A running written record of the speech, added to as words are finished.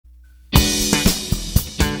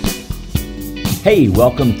Hey,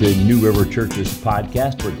 welcome to New River Church's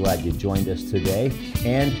podcast. We're glad you joined us today,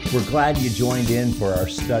 and we're glad you joined in for our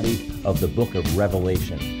study of the book of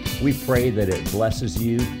Revelation. We pray that it blesses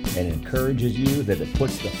you and encourages you, that it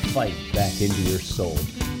puts the fight back into your soul.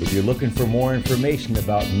 If you're looking for more information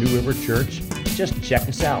about New River Church, just check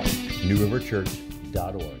us out,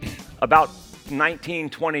 newriverchurch.org. About 19,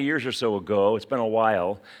 20 years or so ago, it's been a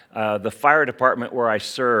while, the fire department where I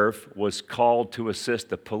serve was called to assist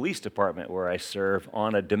the police department where I serve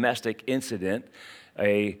on a domestic incident.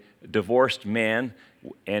 A divorced man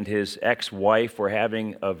and his ex-wife were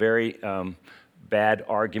having a very bad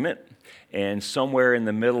argument, and somewhere in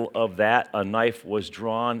the middle of that, a knife was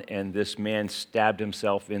drawn, and this man stabbed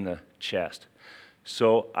himself in the chest.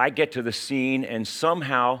 So I get to the scene, and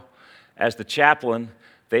somehow, as the chaplain,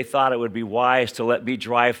 they thought it would be wise to let me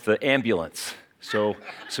drive the ambulance. So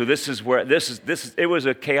this is where it was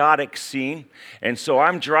a chaotic scene. And so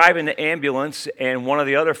I'm driving the ambulance, and one of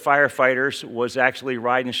the other firefighters was actually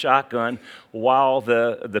riding shotgun while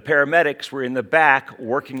the paramedics were in the back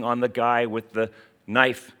working on the guy with the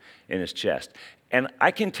knife in his chest. And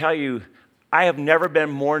I can tell you, I have never been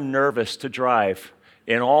more nervous to drive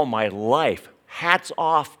in all my life. Hats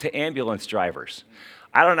off to ambulance drivers.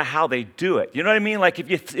 I don't know how they do it. You know what I mean? Like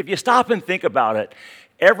if you stop and think about it,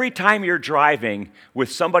 every time you're driving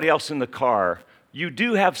with somebody else in the car, you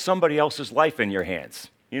do have somebody else's life in your hands.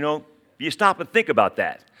 You know, you stop and think about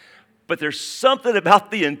that. But there's something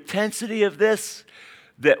about the intensity of this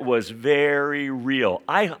that was very real.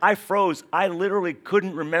 I froze. I literally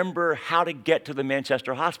couldn't remember how to get to the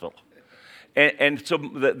Manchester hospital. And so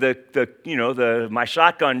my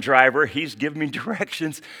shotgun driver, he's giving me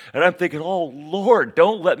directions, and I'm thinking, oh Lord,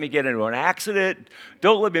 don't let me get into an accident,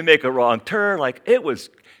 don't let me make a wrong turn. Like it was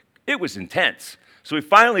intense. So we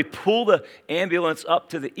finally pull the ambulance up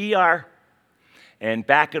to the ER and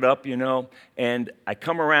back it up, and I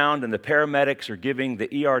come around, and the paramedics are giving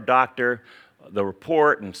the ER doctor the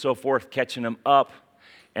report and so forth, catching him up,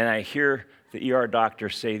 and I hear the ER doctor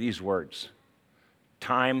say these words: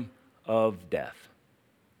 time of death.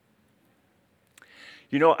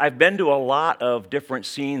 I've been to a lot of different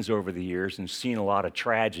scenes over the years and seen a lot of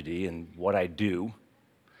tragedy in what I do.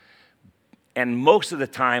 And most of the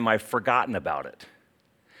time I've forgotten about it.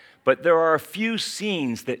 But there are a few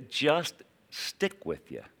scenes that just stick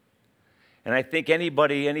with you. And I think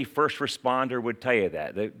any first responder would tell you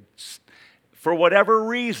that for whatever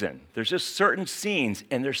reason, there's just certain scenes,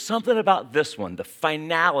 and there's something about this one, the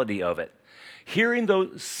finality of it.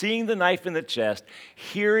 Seeing the knife in the chest,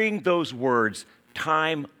 hearing those words,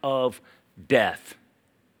 time of death,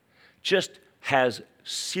 just has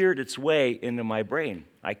seared its way into my brain.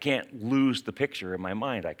 I can't lose the picture in my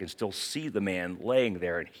mind. I can still see the man laying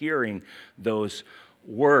there and hearing those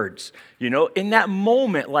words. In that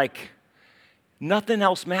moment, like nothing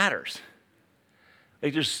else matters.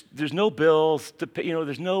 Like there's no bills to pay,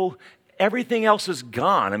 everything else is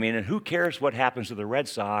gone. I mean, and who cares what happens to the Red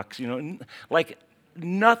Sox? Like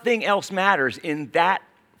nothing else matters in that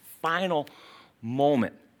final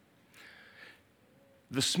moment.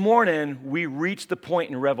 This morning, we reached the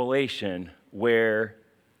point in Revelation where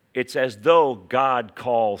it's as though God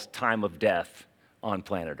calls time of death on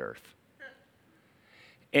planet Earth.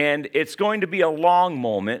 And it's going to be a long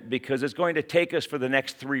moment because it's going to take us for the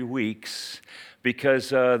next 3 weeks. Because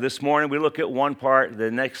this morning we look at one part, the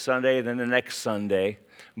next Sunday, then the next Sunday.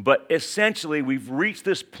 But essentially, we've reached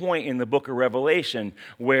this point in the book of Revelation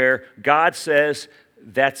where God says,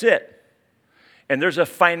 that's it. And there's a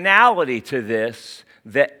finality to this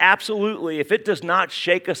that absolutely, if it does not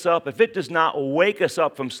shake us up, if it does not wake us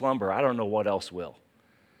up from slumber, I don't know what else will.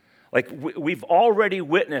 Like, we've already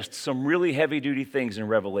witnessed some really heavy-duty things in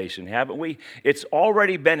Revelation, haven't we? It's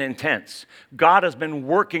already been intense. God has been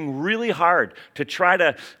working really hard to try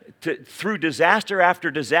to through disaster after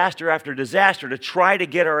disaster after disaster, to try to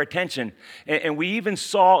get our attention. And we even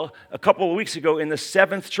saw a couple of weeks ago in the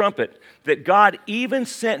seventh trumpet that God even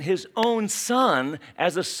sent his own son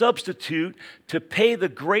as a substitute to pay the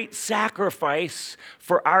great sacrifice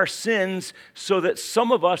for our sins so that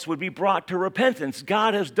some of us would be brought to repentance.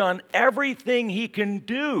 God has done everything he can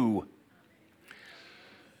do.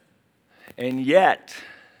 And yet,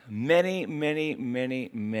 many, many,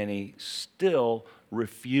 many, many still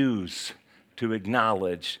refuse to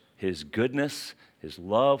acknowledge his goodness, his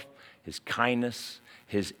love, his kindness,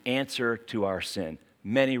 his answer to our sin.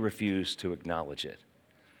 Many refuse to acknowledge it.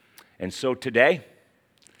 And so today,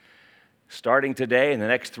 starting today in the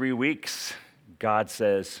next 3 weeks, God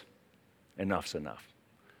says, enough's enough.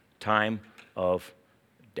 Time of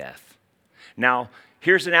death. Now,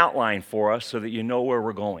 here's an outline for us so that you know where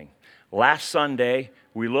we're going. Last Sunday,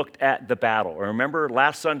 we looked at the battle. Remember,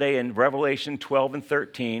 last Sunday in Revelation 12 and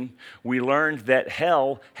 13, we learned that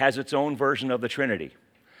hell has its own version of the Trinity.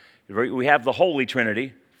 We have the Holy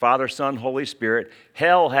Trinity, Father, Son, Holy Spirit.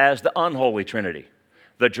 Hell has the unholy Trinity,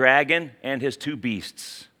 the dragon and his two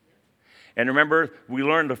beasts. And remember, we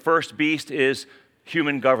learned the first beast is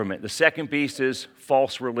human government. The second beast is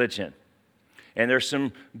false religion. And there's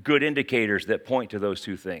some good indicators that point to those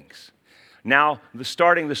two things. Now,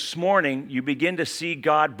 starting this morning, you begin to see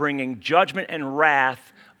God bringing judgment and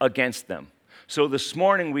wrath against them. So this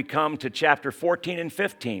morning we come to chapter 14 and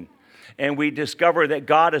 15, and we discover that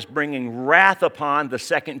God is bringing wrath upon the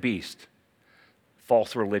second beast,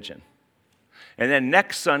 false religion. And then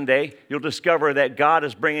next Sunday, you'll discover that God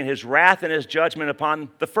is bringing his wrath and his judgment upon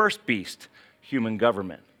the first beast, human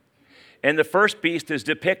government. And the first beast is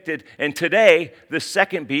depicted, and today, the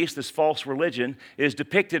second beast, this false religion, is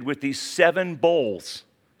depicted with these 7 bowls.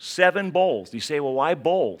 7 bowls. You say, well, why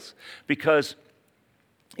bowls? Because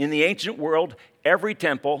in the ancient world, every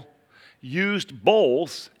temple used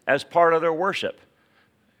bowls as part of their worship.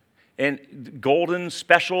 And golden,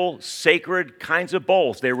 special, sacred kinds of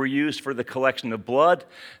bowls. They were used for the collection of blood.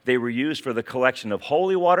 They were used for the collection of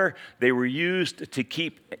holy water. They were used to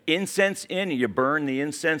keep incense in. You burn the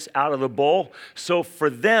incense out of the bowl. So for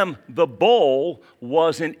them, the bowl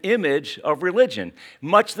was an image of religion.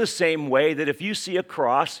 Much the same way that if you see a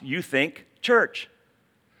cross, you think church.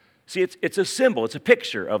 See, it's a symbol. It's a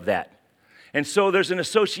picture of that. And so there's an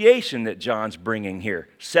association that John's bringing here.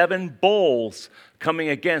 7 bowls coming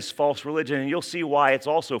against false religion, and you'll see why it's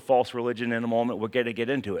also false religion in a moment. We're going to get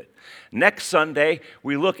into it. Next Sunday,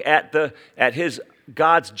 we look at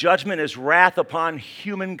God's judgment, his wrath upon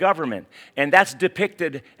human government, and that's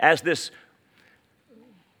depicted as this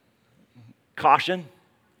caution,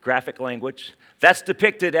 graphic language. That's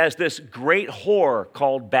depicted as this great whore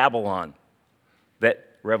called Babylon that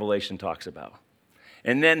Revelation talks about.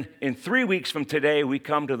 And then in 3 weeks from today, we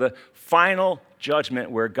come to the final judgment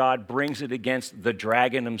where God brings it against the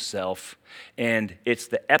dragon himself. And it's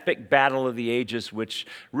the epic battle of the ages, which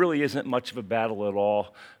really isn't much of a battle at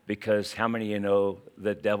all, because how many of you know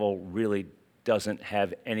the devil really doesn't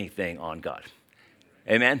have anything on God?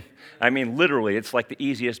 Amen? I mean, literally, it's like the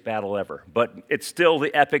easiest battle ever. But it's still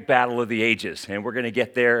the epic battle of the ages, and we're going to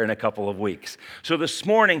get there in a couple of weeks. So this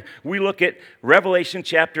morning, we look at Revelation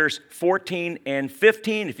chapters 14 and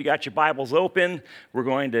 15. If you got your Bibles open, we're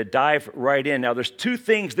going to dive right in. Now, there's 2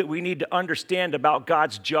 things that we need to understand about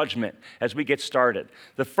God's judgment as we get started.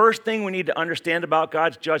 The first thing we need to understand about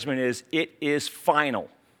God's judgment is it is final.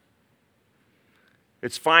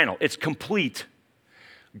 It's final. It's complete.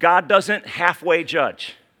 God doesn't halfway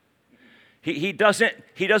judge. He doesn't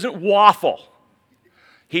waffle.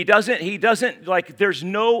 He doesn't like, there's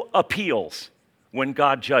no appeals when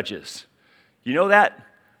God judges. You know that?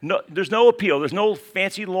 No, there's no appeal. There's no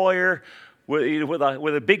fancy lawyer with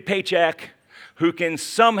a big paycheck who can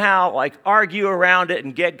somehow like argue around it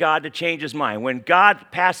and get God to change his mind. When God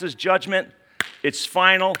passes judgment, it's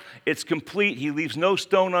final, it's complete. He leaves no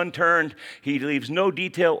stone unturned. He leaves no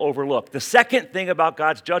detail overlooked. The second thing about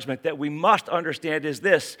God's judgment that we must understand is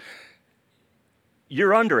this: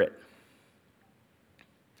 you're under it.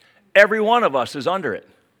 Every one of us is under it.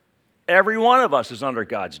 Every one of us is under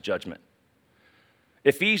God's judgment.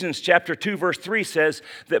 Ephesians chapter 2, verse 3 says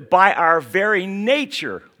that by our very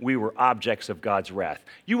nature we were objects of God's wrath.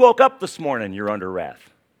 You woke up this morning, you're under wrath.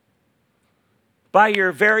 By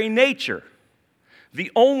your very nature. The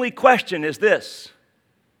only question is this: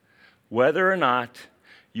 whether or not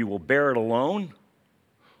you will bear it alone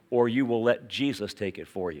or you will let Jesus take it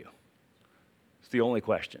for you. It's the only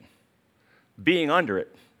question. Being under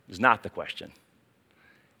it is not the question.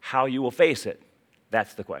 How you will face it,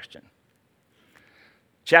 that's the question.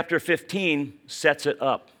 Chapter 15 sets it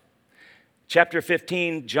up. Chapter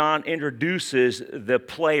 15, John introduces the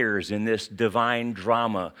players in this divine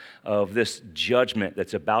drama of this judgment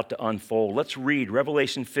that's about to unfold. Let's read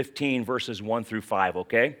Revelation 15, verses 1 through 5,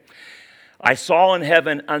 okay? I saw in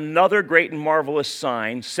heaven another great and marvelous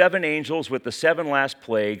sign, 7 angels with the 7 last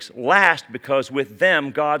plagues, last because with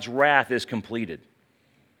them God's wrath is completed.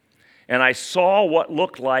 And I saw what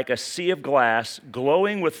looked like a sea of glass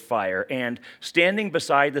glowing with fire, and standing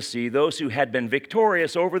beside the sea, those who had been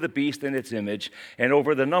victorious over the beast and its image, and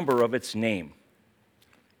over the number of its name.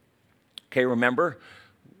 Okay, remember,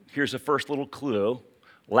 here's the first little clue.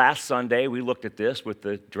 Last Sunday, we looked at this with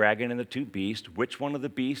the dragon and the 2 beasts. Which one of the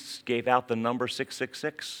beasts gave out the number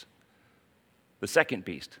 666? The second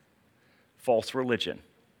beast, false religion.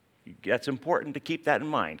 That's important to keep that in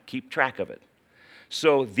mind. Keep track of it.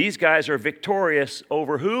 So these guys are victorious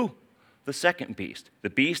over who? The second beast. The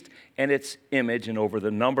beast and its image and over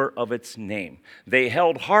the number of its name. They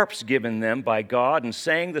held harps given them by God and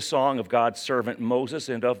sang the song of God's servant Moses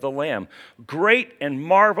and of the Lamb. Great and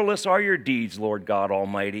marvelous are your deeds, Lord God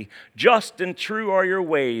Almighty. Just and true are your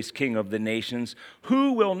ways, King of the nations.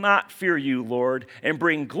 Who will not fear you, Lord, and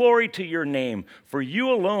bring glory to your name? For you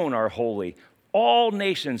alone are holy. All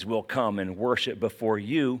nations will come and worship before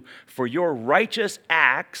you, for your righteous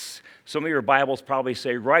acts, some of your Bibles probably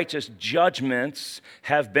say righteous judgments,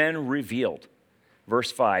 have been revealed. Verse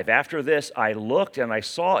 5, after this I looked and I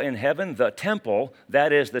saw in heaven the temple,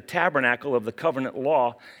 that is the tabernacle of the covenant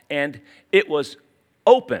law, and it was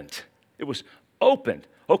opened. It was opened.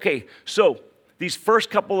 Okay, so these first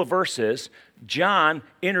couple of verses, John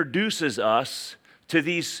introduces us to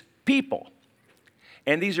these people.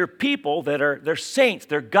 And these are people they're saints,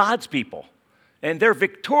 they're God's people. And they're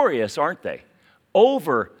victorious, aren't they?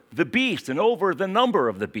 Over the beast and over the number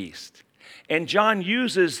of the beast. And John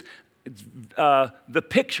uses the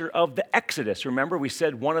picture of the Exodus. Remember, we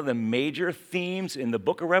said one of the major themes in the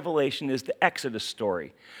book of Revelation is the Exodus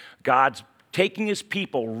story. God's taking his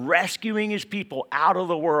people, rescuing his people out of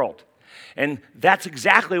the world. And that's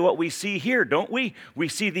exactly what we see here, don't we? We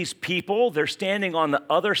see these people, they're standing on the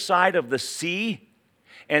other side of the sea,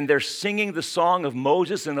 and they're singing the song of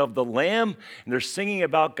Moses and of the Lamb, and they're singing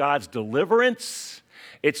about God's deliverance.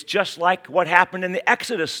 It's just like what happened in the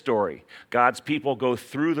Exodus story. God's people go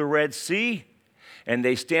through the Red Sea, and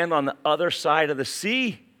they stand on the other side of the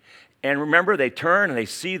sea. And remember, they turn and they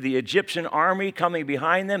see the Egyptian army coming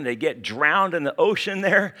behind them. They get drowned in the ocean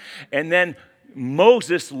there. And then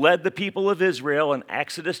Moses led the people of Israel in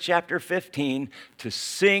Exodus chapter 15 to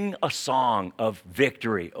sing a song of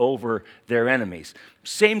victory over their enemies.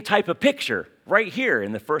 Same type of picture right here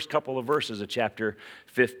in the first couple of verses of chapter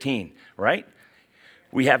 15, right?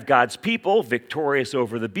 We have God's people victorious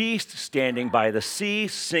over the beast, standing by the sea,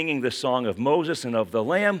 singing the song of Moses and of the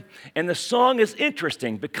Lamb. And the song is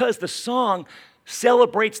interesting because the song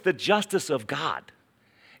celebrates the justice of God.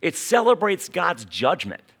 It celebrates God's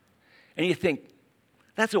judgment. And you think,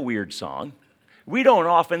 that's a weird song. We don't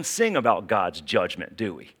often sing about God's judgment,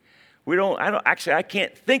 do we? I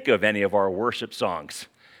can't think of any of our worship songs.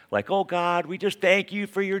 Like, oh God, we just thank you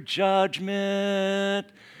for your judgment.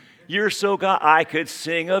 You're so God, I could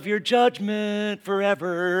sing of your judgment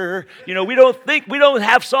forever. You know, we don't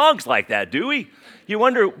have songs like that, do we? You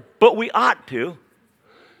wonder, but we ought to.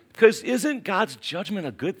 Because isn't God's judgment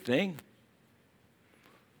a good thing?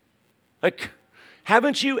 Like,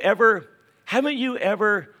 haven't you ever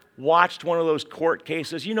watched one of those court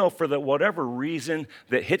cases, you know, for whatever reason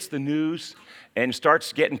that hits the news and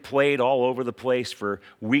starts getting played all over the place for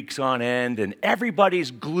weeks on end, and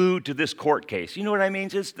everybody's glued to this court case? You know what I mean?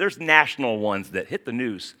 There's national ones that hit the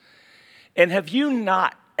news. And have you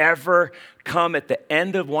not ever come at the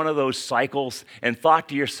end of one of those cycles and thought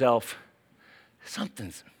to yourself,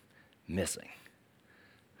 something's missing.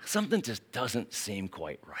 Something just doesn't seem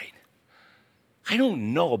quite right. I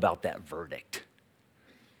don't know about that verdict.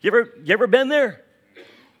 You ever been there?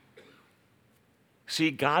 See,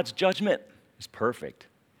 God's judgment is perfect.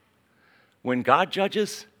 When God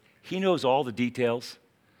judges, he knows all the details.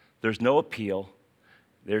 There's no appeal.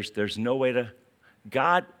 There's no way to...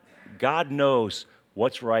 God knows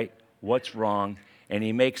what's right, what's wrong, and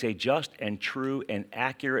he makes a just and true and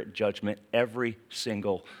accurate judgment every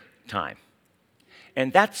single time.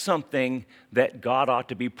 And that's something that God ought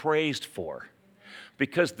to be praised for.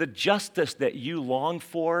 Because the justice that you long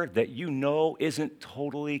for, that you know isn't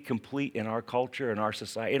totally complete in our culture, in our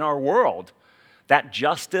society, in our world, that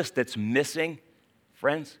justice that's missing,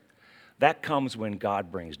 friends, that comes when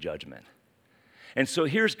God brings judgment. And so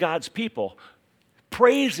here's God's people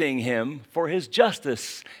praising him for his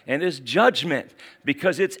justice and his judgment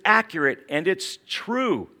because it's accurate and it's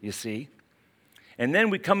true, you see. And then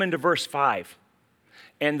we come into verse 5.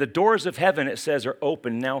 And the doors of heaven, it says, are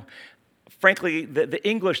open. Now, frankly, the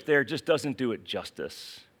English there just doesn't do it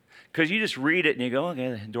justice. Because you just read it and you go,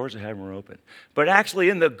 okay, the doors of heaven are open. But actually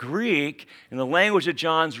in the Greek, in the language of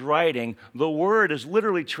John's writing, the word is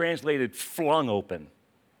literally translated flung open.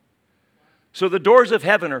 So the doors of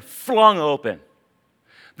heaven are flung open.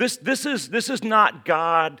 This is not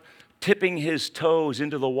God tipping his toes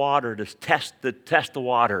into the water to test the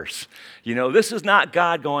waters. You know, this is not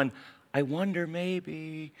God going, I wonder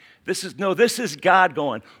maybe. This is God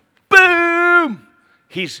going, boom!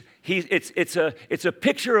 It's a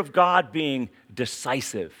picture of God being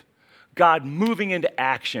decisive, God moving into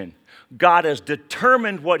action. God has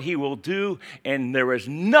determined what he will do, and there is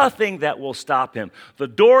nothing that will stop him. The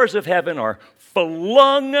doors of heaven are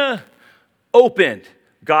flung opened.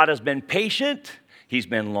 God has been patient. He's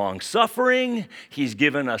been long-suffering. He's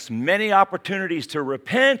given us many opportunities to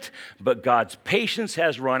repent, but God's patience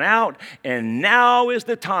has run out, and now is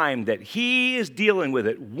the time that he is dealing with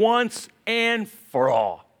it once and for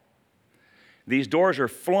all. These doors are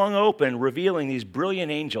flung open, revealing these brilliant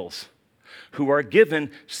angels who are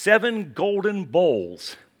given 7 golden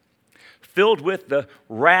bowls filled with the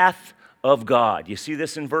wrath of God. You see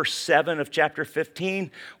this in verse 7 of chapter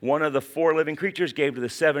 15. One of the 4 living creatures gave to the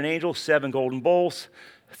 7 angels 7 golden bowls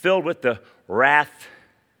filled with the wrath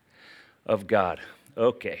of God.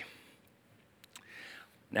 Okay.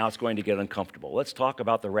 Now it's going to get uncomfortable. Let's talk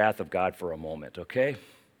about the wrath of God for a moment, okay?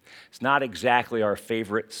 It's not exactly our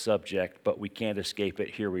favorite subject, but we can't escape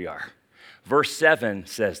it. Here we are. Verse 7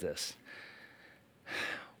 says this.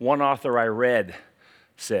 One author I read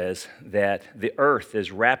says that the earth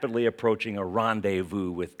is rapidly approaching a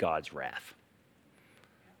rendezvous with God's wrath.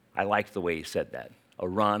 I like the way he said that, a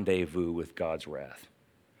rendezvous with God's wrath.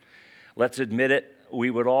 Let's admit it,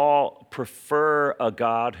 we would all prefer a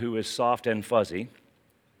God who is soft and fuzzy,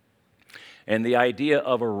 and the idea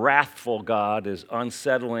of a wrathful God is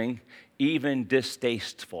unsettling, even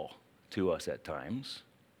distasteful to us at times.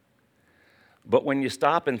 But when you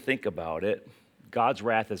stop and think about it, God's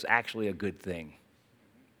wrath is actually a good thing.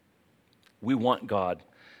 We want God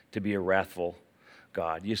to be a wrathful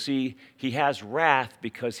God. You see, he has wrath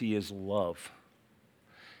because he is love.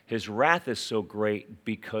 His wrath is so great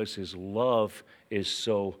because his love is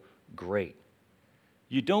so great.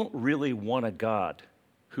 You don't really want a God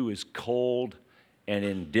who is cold and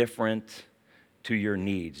indifferent to your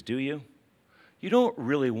needs, do you? You don't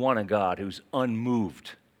really want a God who's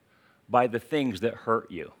unmoved by the things that hurt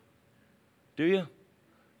you, do you?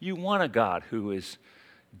 You want a God who is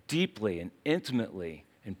deeply and intimately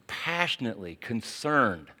and passionately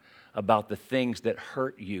concerned about the things that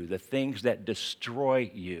hurt you, the things that destroy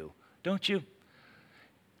you, don't you?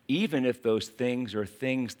 Even if those things are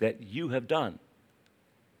things that you have done,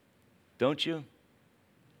 don't you?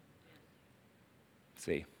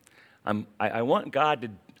 See, I want God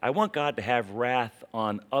to have wrath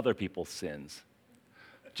on other people's sins,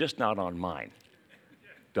 just not on mine,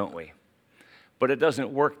 don't we? But it doesn't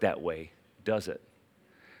work that way, does it?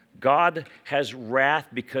 God has wrath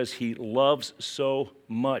because he loves so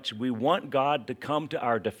much. We want God to come to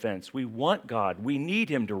our defense. We need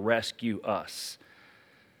him to rescue us.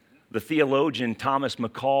 The theologian Thomas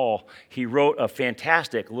McCall, he wrote a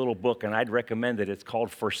fantastic little book, and I'd recommend it. It's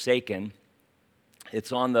called Forsaken.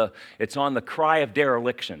 It's on the cry of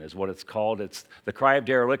dereliction is what it's called. It's the cry of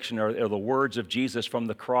dereliction are the words of Jesus from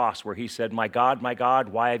the cross where he said, my God,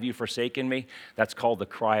 why have you forsaken me? That's called the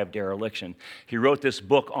cry of dereliction. He wrote this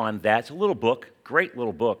book on that. It's a little book, great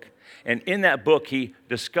little book. And in that book, he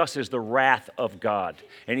discusses the wrath of God.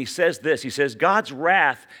 And he says this, he says, God's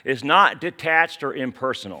wrath is not detached or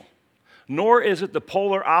impersonal, nor is it the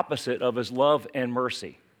polar opposite of his love and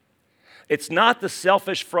mercy. It's not the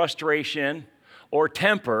selfish frustration or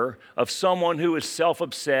temper of someone who is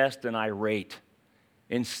self-obsessed and irate.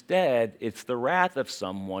 Instead, it's the wrath of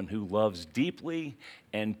someone who loves deeply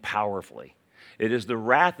and powerfully. It is the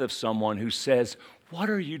wrath of someone who says, what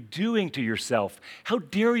are you doing to yourself? How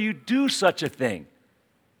dare you do such a thing?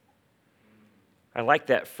 I like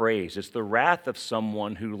that phrase. It's the wrath of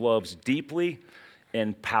someone who loves deeply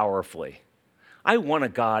and powerfully. I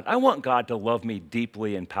want God to love me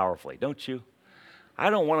deeply and powerfully, don't you? I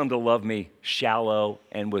don't want him to love me shallow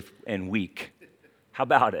and weak. How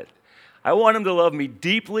about it? I want him to love me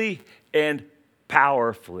deeply and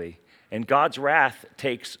powerfully. And God's wrath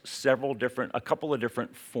takes a couple of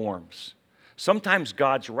different forms. Sometimes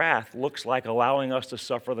God's wrath looks like allowing us to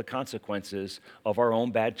suffer the consequences of our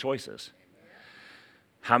own bad choices.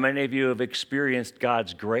 How many of you have experienced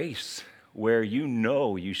God's grace where you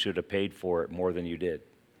know you should have paid for it more than you did?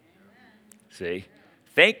 See?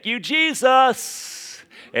 Thank you, Jesus.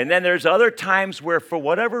 And then there's other times where, for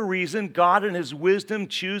whatever reason, God in his wisdom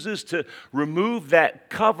chooses to remove that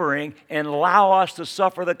covering and allow us to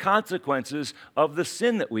suffer the consequences of the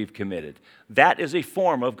sin that we've committed. That is a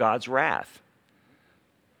form of God's wrath.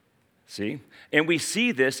 See? And we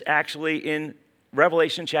see this actually in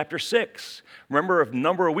Revelation chapter 6. Remember a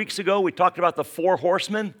number of weeks ago we talked about the 4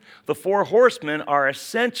 horsemen? The 4 horsemen are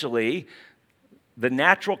essentially the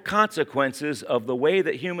natural consequences of the way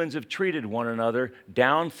that humans have treated one another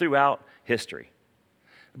down throughout history.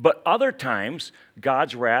 But other times,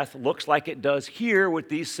 God's wrath looks like it does here with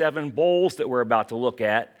these 7 bowls that we're about to look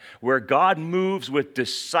at, where God moves with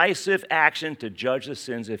decisive action to judge the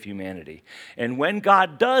sins of humanity. And when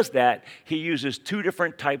God does that, he uses 2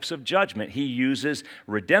 different types of judgment. He uses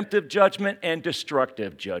redemptive judgment and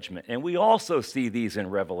destructive judgment. And we also see these in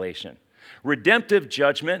Revelation. Redemptive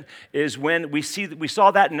judgment is when we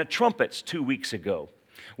saw that in the trumpets 2 weeks ago,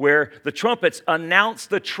 where the trumpets announce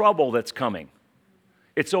the trouble that's coming.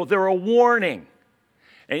 So they're a warning.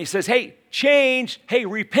 And he says, hey,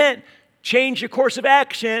 repent, change your course of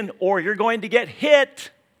action, or you're going to get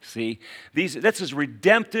hit. See, this is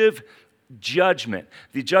redemptive judgment.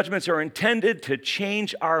 The judgments are intended to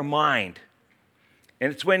change our mind.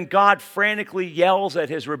 And it's when God frantically yells at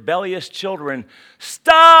his rebellious children,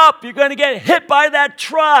 stop, you're going to get hit by that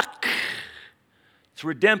truck. It's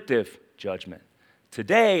redemptive judgment.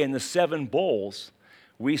 Today, in the 7 bowls,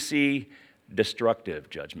 we see destructive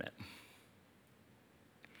judgment.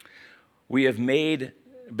 We have made,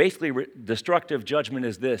 destructive judgment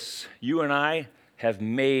is this: you and I have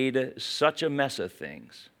made such a mess of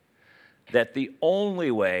things that the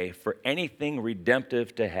only way for anything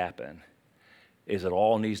redemptive to happen is it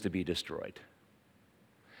all needs to be destroyed.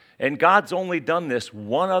 And God's only done this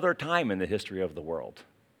one other time in the history of the world.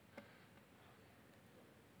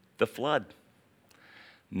 The flood.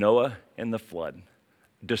 Noah and the flood.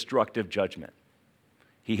 Destructive judgment.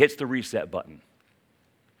 He hits the reset button.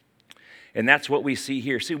 And that's what we see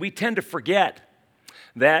here. See, we tend to forget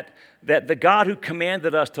that the God who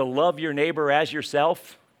commanded us to love your neighbor as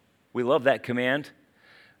yourself, we love that command,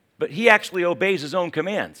 but he actually obeys his own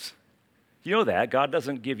commands. You know that. God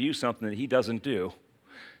doesn't give you something that he doesn't do.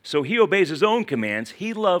 So he obeys his own commands.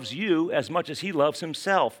 He loves you as much as he loves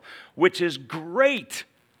himself, which is great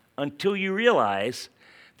until you realize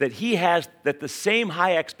that the same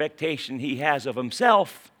high expectation he has of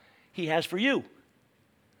himself, he has for you.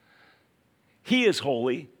 He is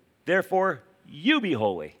holy, therefore you be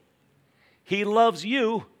holy. He loves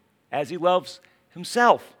you as he loves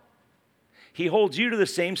himself. He holds you to the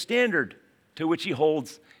same standard to which he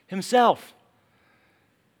holds himself.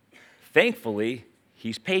 Thankfully,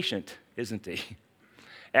 he's patient, isn't he?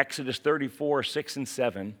 Exodus 34, 6 and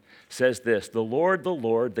 7 says this: the Lord,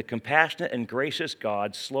 the compassionate and gracious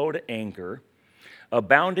God, slow to anger,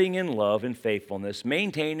 abounding in love and faithfulness,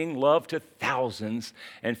 maintaining love to thousands,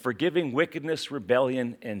 and forgiving wickedness,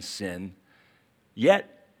 rebellion, and sin.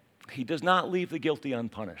 Yet, he does not leave the guilty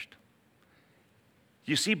unpunished.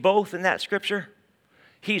 You see both in that scripture?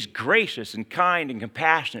 He's gracious and kind and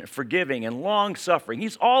compassionate, forgiving and long-suffering.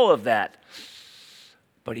 He's all of that.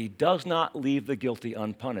 But he does not leave the guilty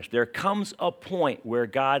unpunished. There comes a point where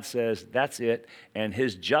God says, that's it, and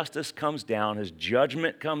his justice comes down, his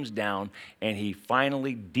judgment comes down, and he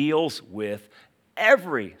finally deals with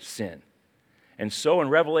every sin. And so in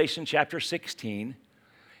Revelation chapter 16,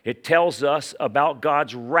 it tells us about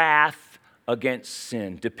God's wrath against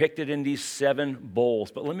sin, depicted in these 7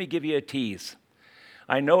 bowls. But let me give you a tease.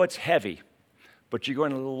 I know it's heavy, but you're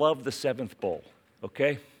going to love the 7th bowl,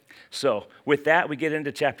 okay? So with that, we get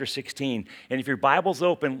into chapter 16. And if your Bible's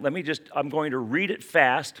open, I'm going to read it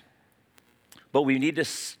fast, but we need to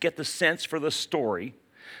get the sense for the story.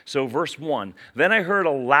 So verse 1, then I heard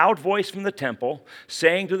a loud voice from the temple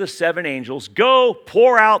saying to the 7 angels, go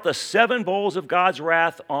pour out the 7 bowls of God's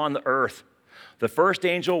wrath on the earth. The first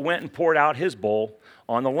angel went and poured out his bowl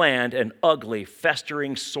on the land, and ugly,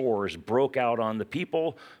 festering sores broke out on the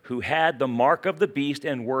people who had the mark of the beast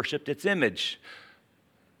and worshipped its image.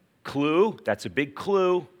 Clue, that's a big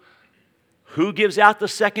clue. Who gives out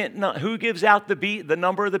the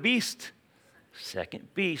number of the beast?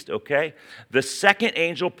 Second beast, okay. The second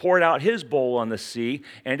angel poured out his bowl on the sea,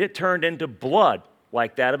 and it turned into blood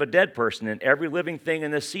like that of a dead person, and every living thing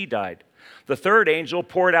in the sea died. The third angel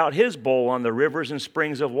poured out his bowl on the rivers and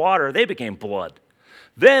springs of water. They became blood.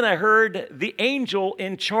 Then I heard the angel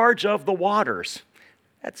in charge of the waters.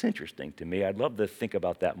 That's interesting to me. I'd love to think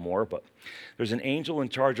about that more, but there's an angel in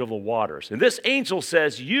charge of the waters. And this angel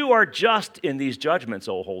says, you are just in these judgments,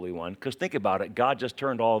 O Holy One. Because think about it, God just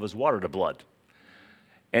turned all of his water to blood.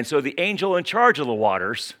 And so the angel in charge of the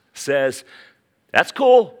waters says, that's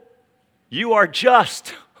cool. You are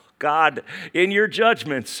just, God, in your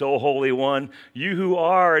judgments, O Holy One, you who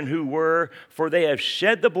are and who were, for they have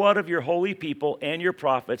shed the blood of your holy people and your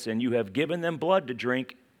prophets, and you have given them blood to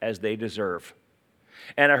drink as they deserve.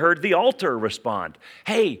 And I heard the altar respond.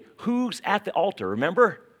 Hey, who's at the altar?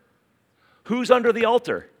 Remember? Who's under the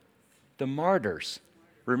altar? The martyrs.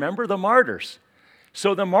 Remember the martyrs?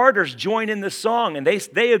 So the martyrs join in this song, and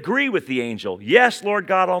they agree with the angel. Yes, Lord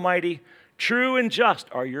God Almighty, true and just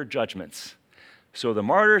are your judgments. So the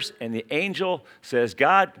martyrs and the angel says,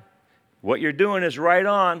 God, what you're doing is right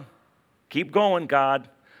on. Keep going, God.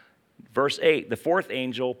 Verse 8, the fourth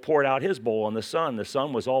angel poured out his bowl on the sun. The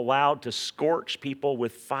sun was allowed to scorch people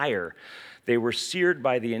with fire. They were seared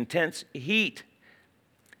by the intense heat,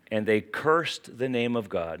 and they cursed the name of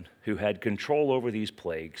God, who had control over these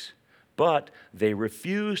plagues. But they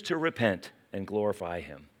refused to repent and glorify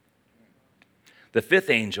him. The fifth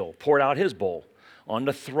angel poured out his bowl on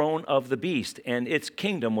the throne of the beast, and its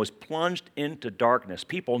kingdom was plunged into darkness.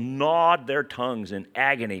 People gnawed their tongues in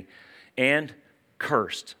agony and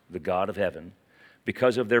cursed the God of heaven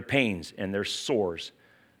because of their pains and their sores,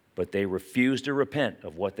 but they refused to repent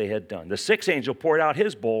of what they had done. The sixth angel poured out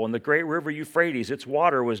his bowl in the great river Euphrates. Its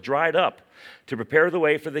water was dried up to prepare the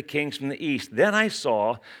way for the kings from the east. Then I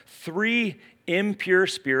saw 3 impure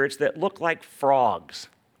spirits that looked like frogs.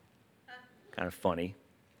 Kind of funny.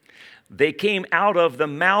 They came out of the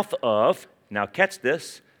mouth of, now catch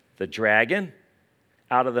this, the dragon,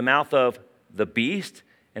 out of the mouth of the beast,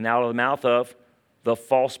 and out of the mouth of the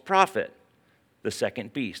false prophet. The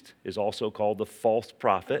second beast is also called the false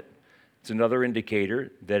prophet. It's another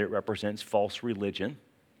indicator that it represents false religion,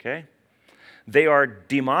 okay? They are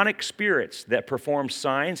demonic spirits that perform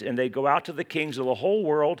signs, and they go out to the kings of the whole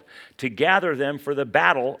world to gather them for the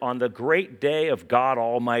battle on the great day of God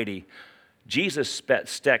Almighty. Jesus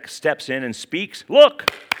steps in and speaks,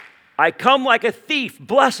 "Look, I come like a thief.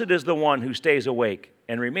 Blessed is the one who stays awake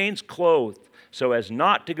and remains clothed, so as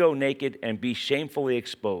not to go naked and be shamefully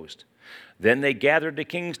exposed." Then they gathered the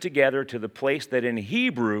kings together to the place that in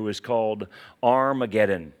Hebrew is called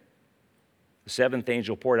Armageddon. The seventh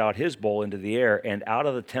angel poured out his bowl into the air, and out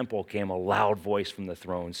of the temple came a loud voice from the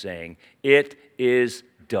throne saying, "It is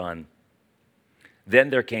done." Then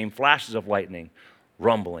there came flashes of lightning,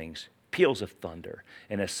 rumblings, peals of thunder,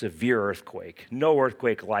 and a severe earthquake. No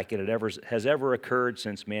earthquake like it has ever occurred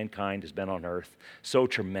since mankind has been on earth. So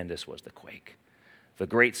tremendous was the quake. The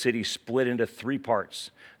great city split into 3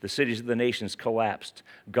 parts. The cities of the nations collapsed.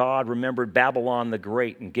 God remembered Babylon the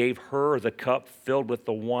Great and gave her the cup filled with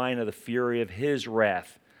the wine of the fury of his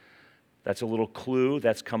wrath. That's a little clue.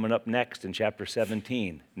 That's coming up next in chapter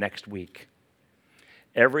 17, next week.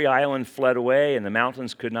 Every island fled away, and the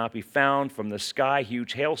mountains could not be found. From the sky,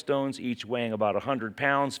 huge hailstones, each weighing about 100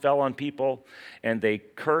 pounds, fell on people, and they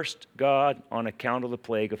cursed God on account of the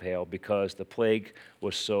plague of hail, because the plague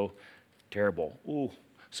was so terrible. Ooh.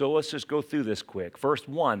 So let's just go through this quick. Verse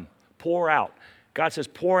 1, pour out. God says,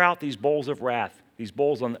 pour out these bowls of wrath, these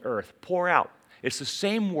bowls on the earth. Pour out. It's the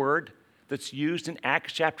same word that's used in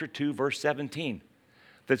Acts chapter 2, verse 17,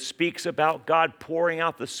 that speaks about God pouring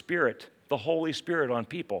out the Spirit, the Holy Spirit on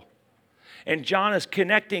people. And John is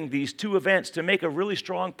connecting these 2 events to make a really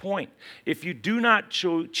strong point. If you do not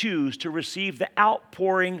choose to receive the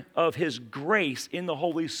outpouring of his grace in the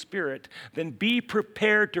Holy Spirit, then be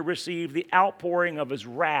prepared to receive the outpouring of his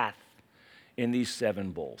wrath in these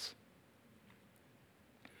 7 bowls.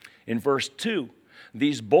 In verse 2,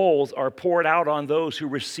 these bowls are poured out on those who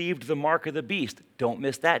received the mark of the beast. Don't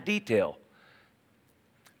miss that detail.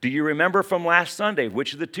 Do you remember from last Sunday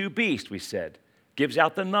which of the 2 beasts we said gives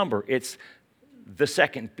out the number? It's the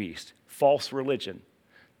second beast, false religion.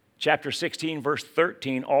 Chapter 16, verse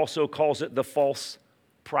 13 also calls it the false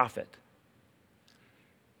prophet.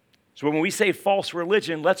 So when we say false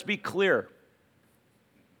religion, let's be clear.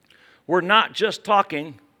 We're not just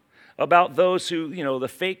talking about those who, the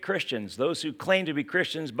fake Christians, those who claim to be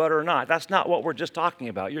Christians but are not. That's not what we're just talking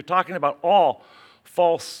about. You're talking about all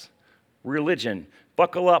false religion.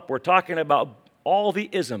 Buckle up. We're talking about all the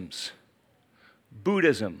isms.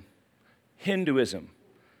 Buddhism, Hinduism,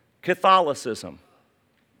 Catholicism.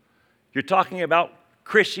 You're talking about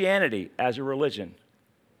Christianity as a religion.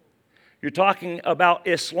 You're talking about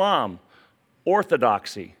Islam,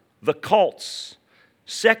 Orthodoxy, the cults,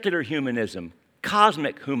 secular humanism,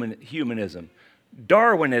 cosmic humanism,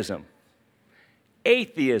 Darwinism.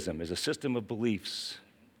 Atheism is a system of beliefs.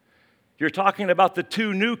 You're talking about the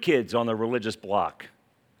 2 new kids on the religious block,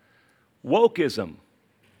 wokeism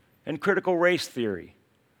and critical race theory,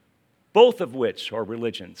 both of which are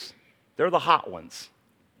religions. They're the hot ones.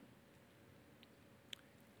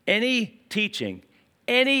 Any teaching,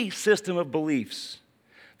 any system of beliefs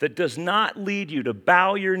that does not lead you to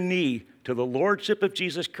bow your knee to the lordship of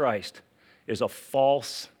Jesus Christ is a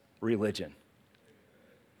false religion.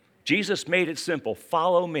 Jesus made it simple.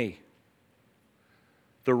 Follow me.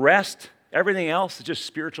 The rest, everything else, is just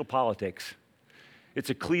spiritual politics.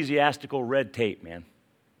 It's ecclesiastical red tape, man.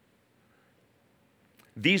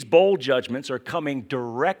 These bold judgments are coming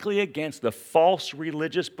directly against the false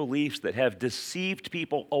religious beliefs that have deceived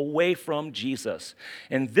people away from Jesus.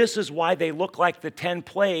 And this is why they look like the 10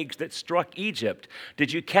 plagues that struck Egypt.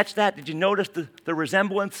 Did you catch that? Did you notice the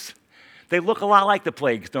resemblance? They look a lot like the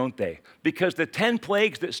plagues, don't they? Because the 10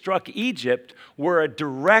 plagues that struck Egypt were a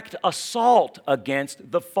direct assault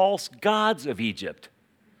against the false gods of Egypt.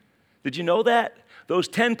 Did you know that? Those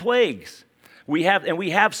 10 plagues. We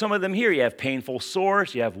have some of them here. You have painful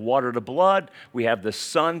sores, you have water to blood, we have the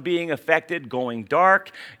sun being affected, going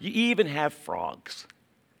dark. You even have frogs,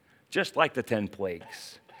 just like the 10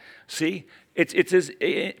 plagues. See,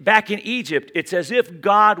 back in Egypt, it's as if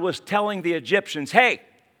God was telling the Egyptians, hey,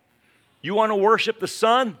 you want to worship the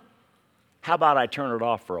sun? How about I turn it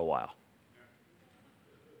off for a while?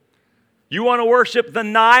 You want to worship the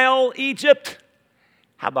Nile, Egypt?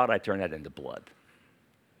 How about I turn that into blood?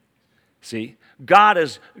 See,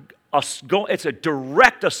 it's a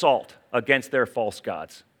direct assault against their false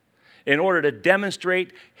gods in order to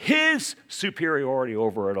demonstrate his superiority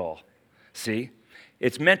over it all. See,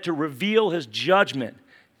 it's meant to reveal his judgment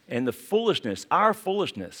and the foolishness, our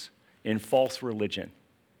foolishness in false religion.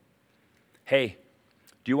 Hey,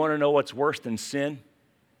 do you want to know what's worse than sin?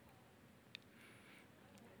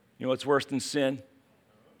 You know what's worse than sin?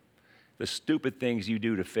 The stupid things you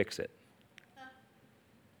do to fix it.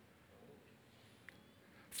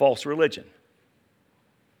 False religion.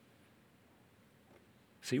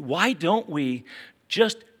 See, why don't we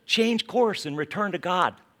just change course and return to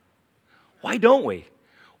God? Why don't we?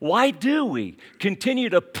 Why do we continue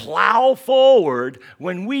to plow forward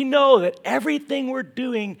when we know that everything we're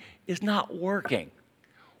doing is not working?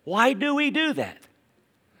 Why do we do that?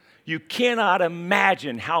 You cannot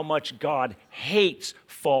imagine how much God hates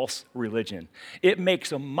false religion. It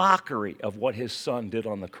makes a mockery of what his son did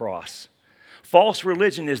on the cross. False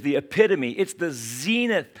religion is the epitome, it's the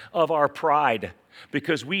zenith of our pride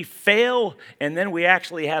because we fail and then we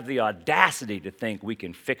actually have the audacity to think we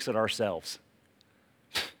can fix it ourselves.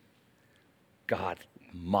 God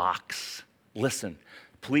mocks. Listen,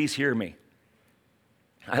 please hear me.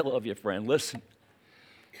 I love you, friend. Listen.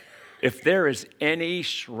 If there is any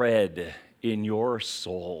shred in your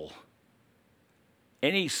soul,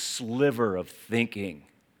 any sliver of thinking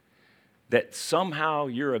that somehow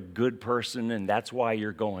you're a good person and that's why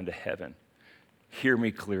you're going to heaven, hear me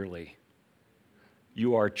clearly.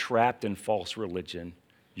 You are trapped in false religion.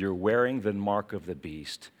 You're wearing the mark of the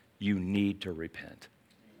beast. You need to repent.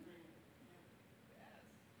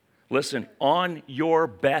 Listen, on your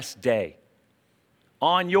best day,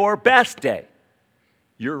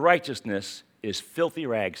 your righteousness is filthy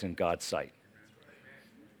rags in God's sight.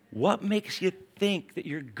 What makes you think that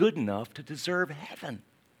you're good enough to deserve heaven?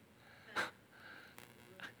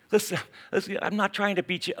 Listen, I'm not trying to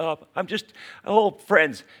beat you up.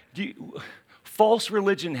 Friends, false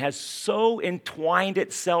religion has so entwined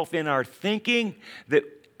itself in our thinking that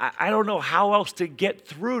I don't know how else to get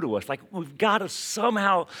through to us. Like, we've got to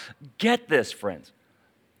somehow get this, friends.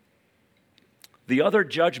 The other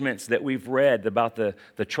judgments that we've read about the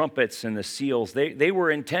trumpets and the seals, they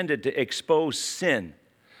were intended to expose sin.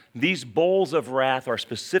 These bowls of wrath are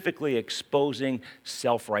specifically exposing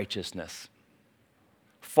self-righteousness.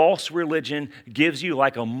 False religion gives you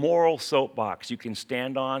like a moral soapbox you can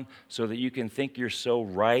stand on so that you can think you're so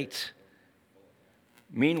right.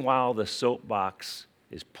 Meanwhile, the soapbox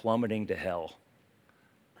is plummeting to hell.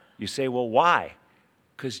 You say, well, why?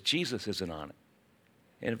 Because Jesus isn't on it.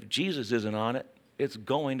 And if Jesus isn't on it, it's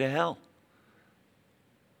going to hell.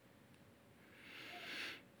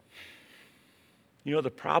 You know,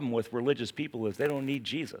 the problem with religious people is they don't need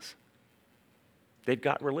Jesus. They've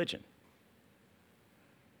got religion.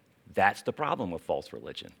 That's the problem with false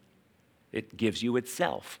religion. It gives you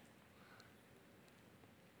itself.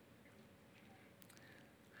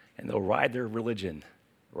 And they'll ride their religion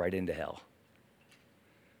right into hell.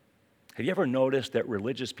 Have you ever noticed that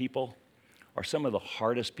religious people are some of the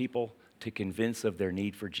hardest people to convince of their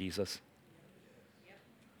need for Jesus?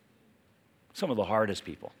 Some of the hardest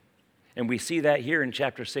people. And we see that here in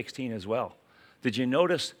chapter 16 as well. Did you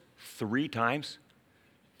notice 3 times?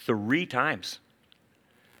 3 times.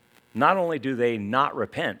 Not only do they not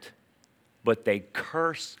repent, but they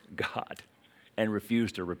curse God and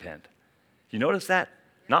refuse to repent. You notice that?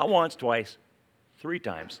 Not once, twice, 3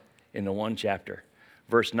 times in the one chapter.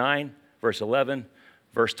 Verse 9, verse 11,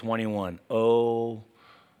 verse 21. Oh,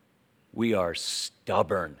 we are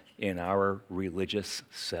stubborn in our religious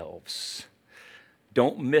selves.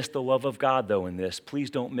 Don't miss the love of God, though, in this. Please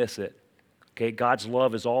don't miss it. Okay, God's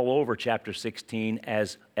love is all over chapter 16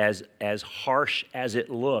 as harsh as it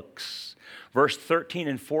looks. Verse 13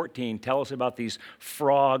 and 14 tell us about these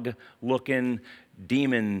frog-looking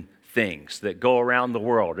demon things that go around the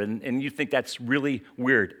world. And you think that's really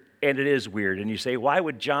weird, and it is weird. And you say, why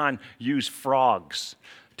would John use frogs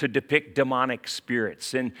to depict demonic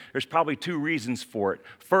spirits? And there's probably two reasons for it.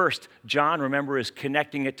 First, John, remember, is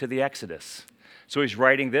connecting it to the Exodus. So he's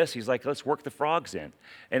writing this. He's like, let's work the frogs in.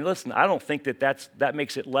 And listen, I don't think that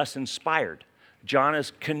makes it less inspired. John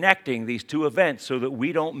is connecting these two events so that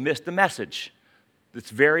we don't miss the message. It's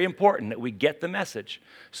very important that we get the message.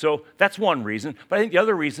 So that's one reason. But I think the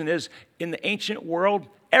other reason is in the ancient world,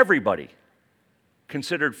 everybody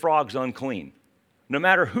considered frogs unclean, no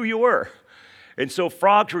matter who you were. And so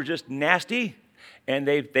frogs were just nasty, and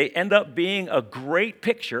they end up being a great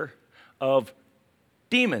picture of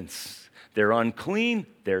demons. They're unclean,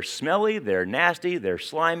 they're smelly, they're nasty, they're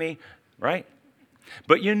slimy, right?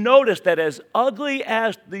 But you notice that as ugly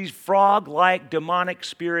as these frog-like demonic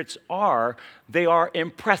spirits are, they are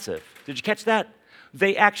impressive. Did you catch that?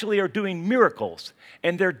 They actually are doing miracles,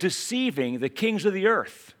 and they're deceiving the kings of the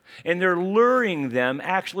earth, and they're luring them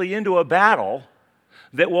actually into a battle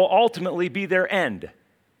that will ultimately be their end.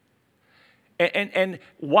 And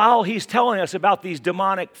while he's telling us about these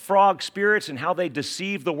demonic frog spirits and how they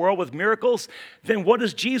deceive the world with miracles, then what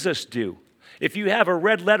does Jesus do? If you have a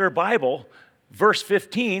red letter Bible, verse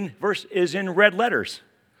 15 is in red letters.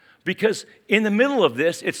 Because in the middle of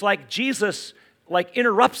this, it's like Jesus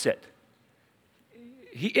interrupts it.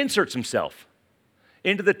 He inserts himself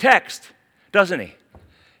into the text, doesn't he?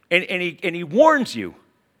 And he warns you.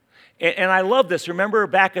 And I love this. Remember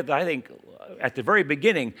back at the very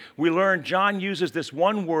beginning, we learned John uses this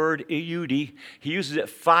one word, eudi. He uses it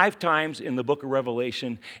 5 times in the book of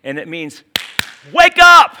Revelation, and it means, wake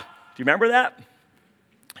up! Do you remember that?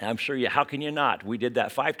 I'm sure how can you not? We did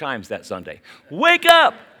that 5 times that Sunday. Wake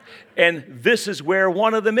up! And this is where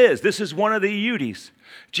one of them is. This is one of the eudis.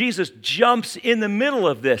 Jesus jumps in the middle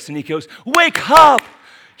of this, and he goes, wake up!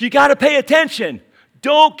 You got to pay attention.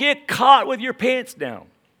 Don't get caught with your pants down.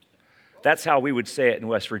 That's how we would say it in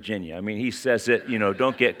West Virginia. I mean, he says it,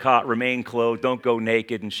 don't get caught, remain clothed, don't go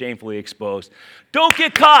naked and shamefully exposed. Don't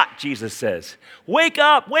get caught, Jesus says. Wake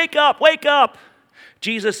up, wake up, wake up.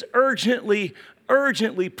 Jesus urgently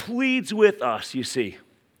pleads with us, you see,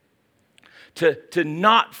 to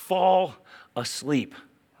not fall asleep,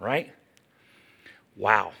 right?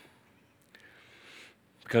 Wow.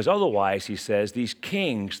 Because otherwise, he says, these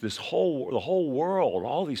kings, the whole world,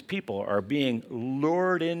 all these people are being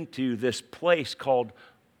lured into this place called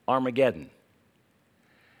Armageddon.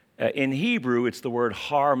 In Hebrew, it's the word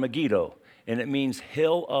Har Megiddo, and it means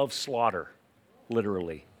hill of slaughter,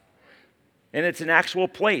 literally. And it's an actual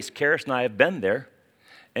place. Karis and I have been there,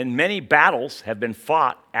 and many battles have been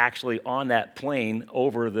fought actually on that plain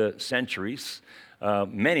over the centuries.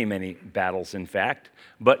 Many battles, in fact.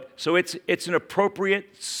 But so it's an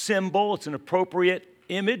appropriate symbol, it's an appropriate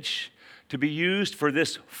image to be used for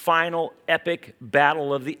this final epic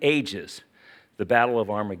battle of the ages, the Battle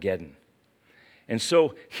of Armageddon. And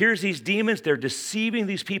so here's these demons, they're deceiving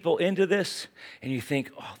these people into this, and you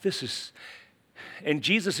think, and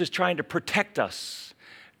Jesus is trying to protect us.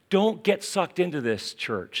 Don't get sucked into this,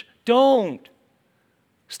 church. Don't.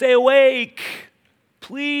 Stay awake,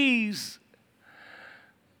 please.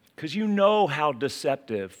 Because you know how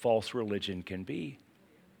deceptive false religion can be.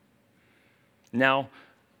 Now,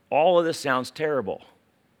 all of this sounds terrible.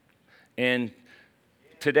 And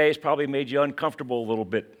today's probably made you uncomfortable a little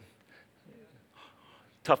bit.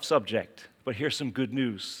 Tough subject, but here's some good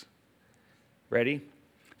news. Ready?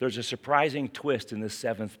 There's a surprising twist in the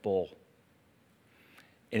 7th bowl.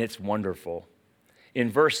 And it's wonderful.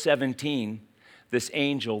 In verse 17, this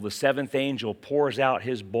angel, the 7th angel, pours out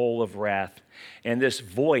his bowl of wrath. And this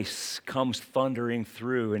voice comes thundering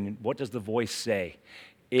through. And what does the voice say?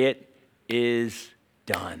 It is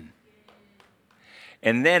done.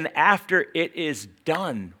 And then after it is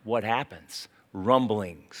done, what happens?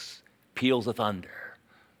 Rumblings, peals of thunder,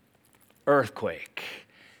 earthquake.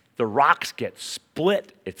 The rocks get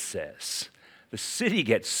split, it says. The city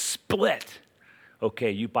gets split.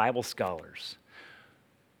 Okay, you Bible scholars.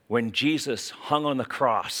 When Jesus hung on the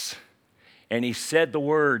cross and he said the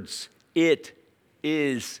words, it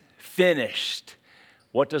is finished,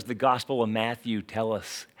 what does the Gospel of Matthew tell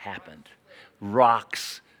us happened?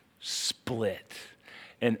 Rocks split.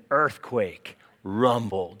 An earthquake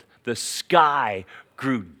rumbled. The sky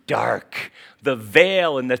grew dark. The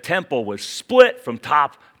veil in the temple was split from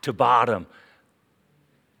top to bottom.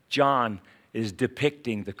 John is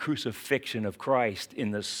depicting the crucifixion of Christ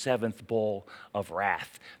in the seventh bowl of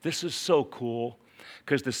wrath. This is so cool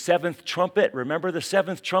because the seventh trumpet, remember the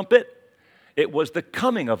seventh trumpet? It was the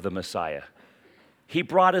coming of the Messiah. He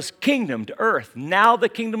brought his kingdom to earth. Now the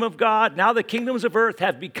kingdom of God, now the kingdoms of earth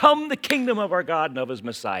have become the kingdom of our God and of his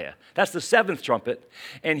Messiah. That's the seventh trumpet.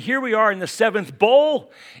 And here we are in the seventh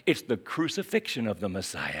bowl. It's the crucifixion of the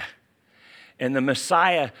Messiah. And the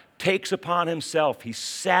Messiah takes upon himself, he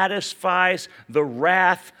satisfies the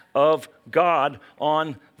wrath of God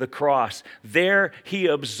on the cross. There he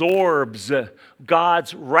absorbs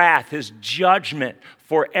God's wrath, his judgment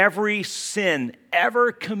for every sin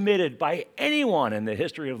ever committed by anyone in the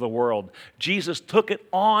history of the world. Jesus took it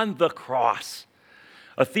on the cross.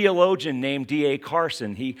 A theologian named D.A.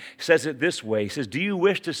 Carson, he says it this way. He says, do you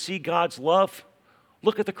wish to see God's love?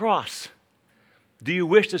 Look at the cross. Do you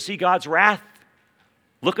wish to see God's wrath?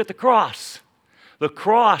 Look at the cross. The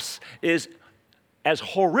cross is as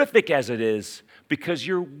horrific as it is because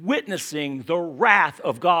you're witnessing the wrath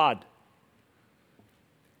of God.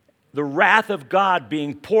 The wrath of God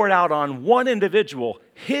being poured out on one individual,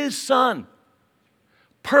 his son,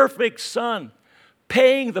 perfect son,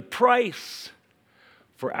 paying the price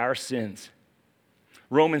for our sins.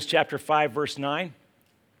 Romans chapter 5, verse 9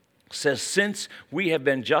 says, since we have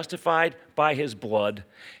been justified by his blood,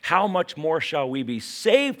 how much more shall we be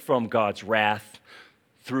saved from God's wrath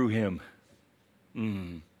through him?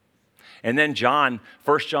 And then 1 John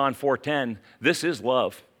 4:10, this is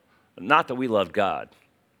love. Not that we loved God,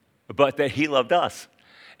 but that he loved us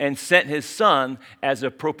and sent his son as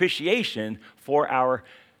a propitiation for our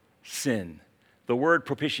sin. The word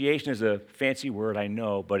propitiation is a fancy word, I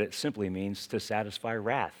know, but it simply means to satisfy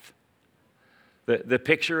wrath. The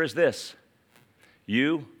picture is this.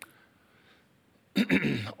 You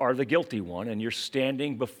are the guilty one, and you're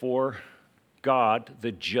standing before God,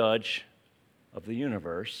 the judge of the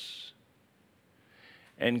universe,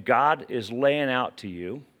 and God is laying out to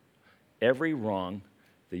you every wrong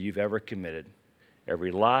that you've ever committed,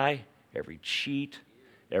 every lie, every cheat,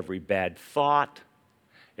 every bad thought,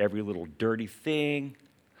 every little dirty thing,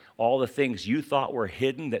 all the things you thought were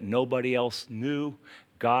hidden that nobody else knew.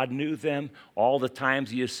 God knew them. All the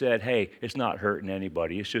times you said, hey, it's not hurting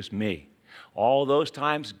anybody, it's just me. All those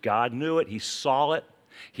times, God knew it, he saw it,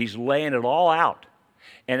 he's laying it all out.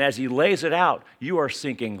 And as he lays it out, you are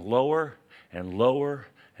sinking lower and lower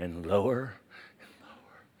and lower and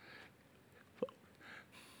lower.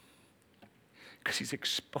 Because he's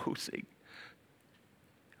exposing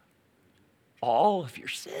all of your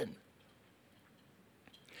sin.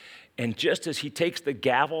 And just as he takes the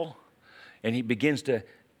gavel and he begins to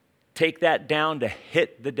take that down to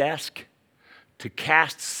hit the desk, to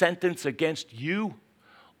cast sentence against you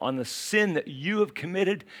on the sin that you have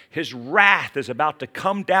committed, his wrath is about to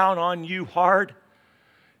come down on you hard.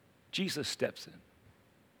 Jesus steps in.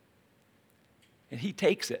 And he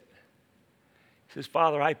takes it. He says,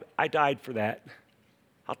 Father, I died for that.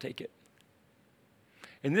 I'll take it.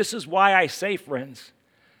 And this is why I say, friends,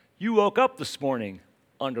 you woke up this morning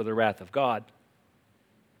under the wrath of God.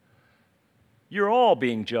 You're all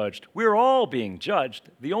being judged. We're all being judged.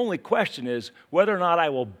 The only question is whether or not I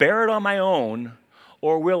will bear it on my own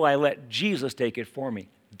or will I let Jesus take it for me?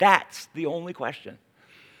 That's the only question.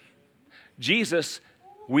 Jesus,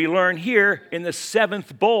 we learn here in the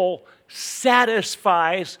seventh bowl,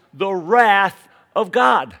 satisfies the wrath of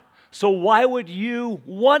God. So why would you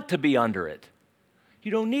want to be under it? You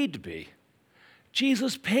don't need to be.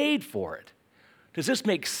 Jesus paid for it. Does this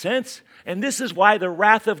make sense? And this is why the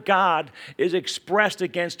wrath of God is expressed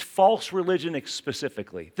against false religion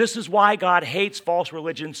specifically. This is why God hates false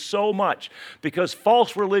religion so much, because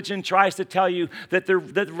false religion tries to tell you that the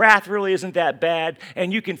wrath really isn't that bad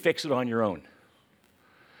and you can fix it on your own.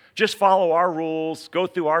 Just follow our rules, go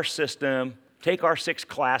through our system, take our 6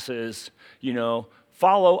 classes,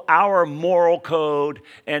 follow our moral code,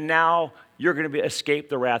 and now you're going to escape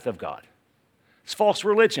the wrath of God. It's false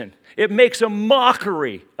religion. It makes a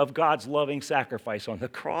mockery of God's loving sacrifice on the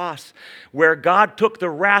cross, where God took the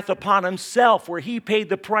wrath upon himself, where he paid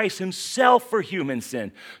the price himself for human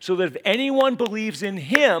sin, so that if anyone believes in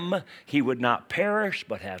him, he would not perish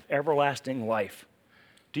but have everlasting life.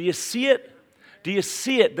 Do you see it? Do you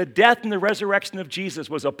see it? The death and the resurrection of Jesus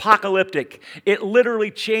was apocalyptic. It literally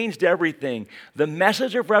changed everything. The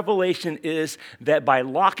message of Revelation is that by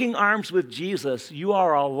locking arms with Jesus, you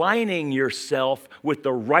are aligning yourself with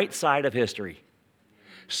the right side of history.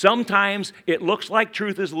 Sometimes it looks like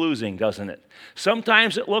truth is losing, doesn't it?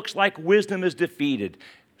 Sometimes it looks like wisdom is defeated.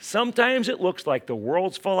 Sometimes it looks like the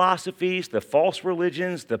world's philosophies, the false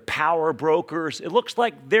religions, the power brokers, it looks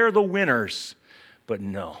like they're the winners. But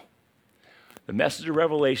no. The message of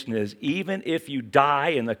Revelation is, even if you die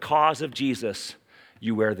in the cause of Jesus,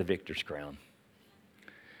 you wear the victor's crown.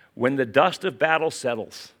 When the dust of battle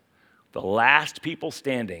settles, the last people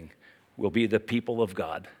standing will be the people of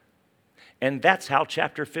God. And that's how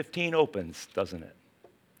chapter 15 opens, doesn't it?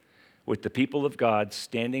 With the people of God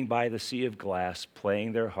standing by the sea of glass,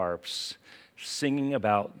 playing their harps, singing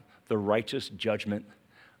about the righteous judgment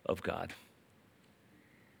of God.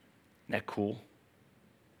 Isn't that cool?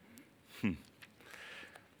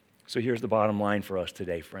 So here's the bottom line for us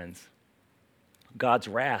today, friends. God's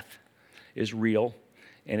wrath is real,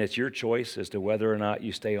 and it's your choice as to whether or not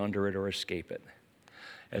you stay under it or escape it.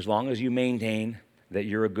 As long as you maintain that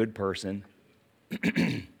you're a good person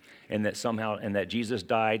and that Jesus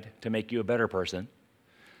died to make you a better person,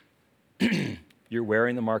 you're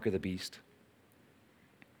wearing the mark of the beast.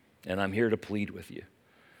 And I'm here to plead with you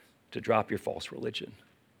to drop your false religion,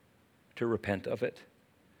 to repent of it,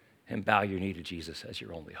 and bow your knee to Jesus as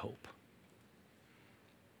your only hope.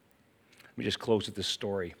 Let me just close with this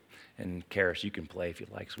story. And Karis, you can play if you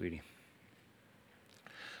like, sweetie.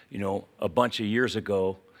 You know, a bunch of years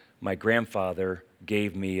ago, my grandfather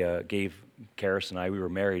gave Karis and I, we were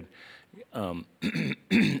married,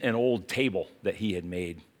 an old table that he had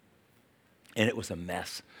made. And it was a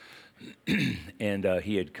mess. And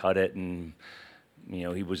he had cut it, and you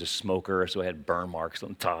know, he was a smoker, so it had burn marks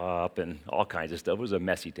on top and all kinds of stuff. It was a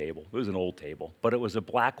messy table. It was an old table, but it was a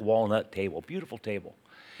black walnut table, beautiful table.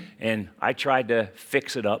 And I tried to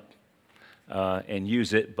fix it up and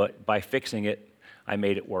use it, but by fixing it, I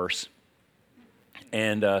made it worse.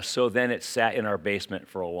 And so then it sat in our basement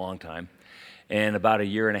for a long time. And about a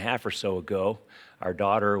year and a half or so ago, our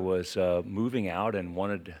daughter was moving out and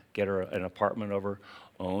wanted to get her an apartment of her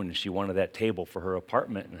own, and she wanted that table for her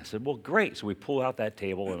apartment. And I said, well, great. So we pull out that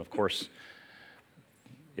table, and of course,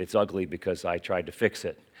 it's ugly because I tried to fix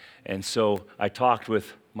it. And so I talked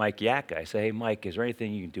with Mike Yaka. I said, hey, Mike, is there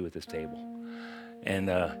anything you can do with this table?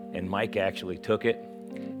 And Mike actually took it,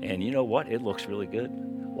 and you know what? It looks really good.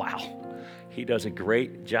 Wow. He does a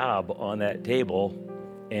great job on that table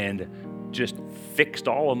and just fixed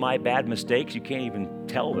all of my bad mistakes. You can't even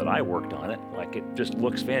tell that I worked on it. Like, it just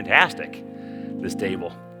looks fantastic, this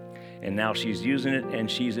table. And now she's using it and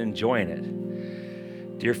she's enjoying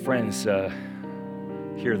it. Dear friends,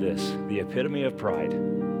 hear this. The epitome of pride.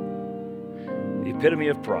 The epitome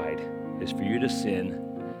of pride is for you to sin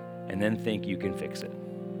and then think you can fix it.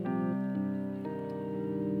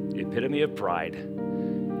 The epitome of pride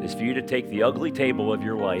is for you to take the ugly table of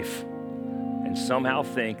your life and somehow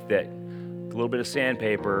think that a little bit of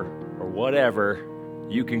sandpaper or whatever,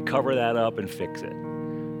 you can cover that up and fix it.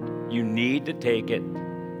 You need to take it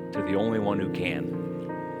to the only one who can.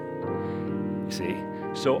 You see?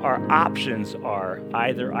 So our options are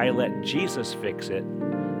either I let Jesus fix it,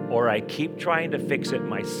 or I keep trying to fix it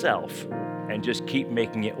myself and just keep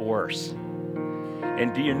making it worse.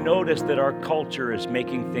 And do you notice that our culture is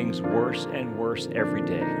making things worse and worse every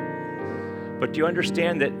day? But do you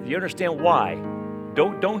understand why?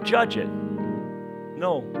 Don't judge it.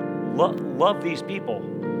 No, love these people.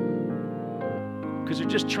 Because they're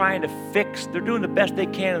just trying to they're doing the best they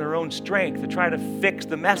can in their own strength to try to fix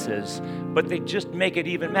the messes, but they just make it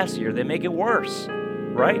even messier. They make it worse,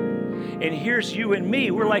 right? And here's you and me.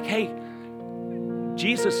 We're like, hey,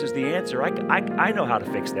 Jesus is the answer. I know how to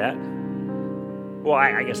fix that. Well,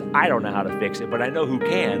 I guess I don't know how to fix it, but I know who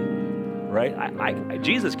can, right?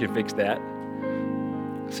 Jesus can fix that.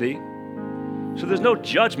 See? So there's no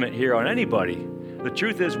judgment here on anybody. The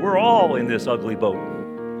truth is we're all in this ugly boat.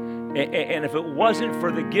 And if it wasn't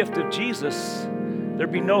for the gift of Jesus,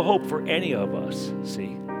 there'd be no hope for any of us,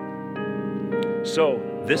 see? So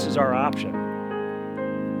this is our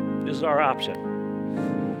option. This is our option.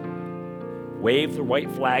 Wave the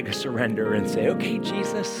white flag of surrender and say, okay,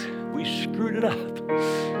 Jesus, we screwed it up.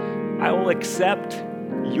 I will accept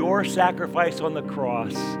your sacrifice on the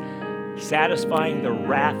cross, satisfying the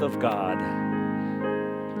wrath of God.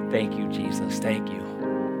 Thank you, Jesus. Thank you.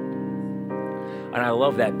 And I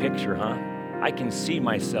love that picture, huh? I can see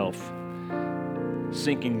myself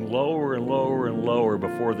sinking lower and lower and lower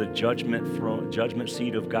before the judgment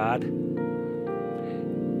seat of God.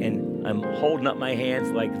 And I'm holding up my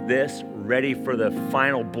hands like this, ready for the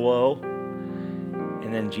final blow.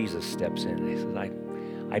 And then Jesus steps in and he says,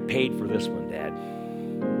 I paid for this one, Dad.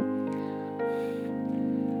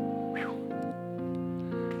 Whew.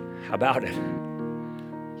 How about it?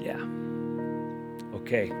 Yeah.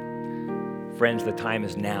 Okay. Friends, the time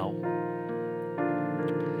is now.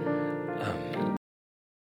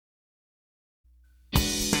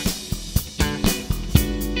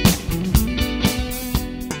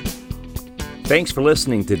 Thanks for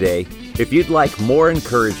listening today. If you'd like more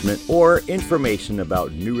encouragement or information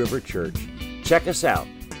about New River Church, check us out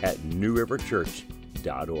at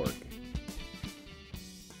newriverchurch.org.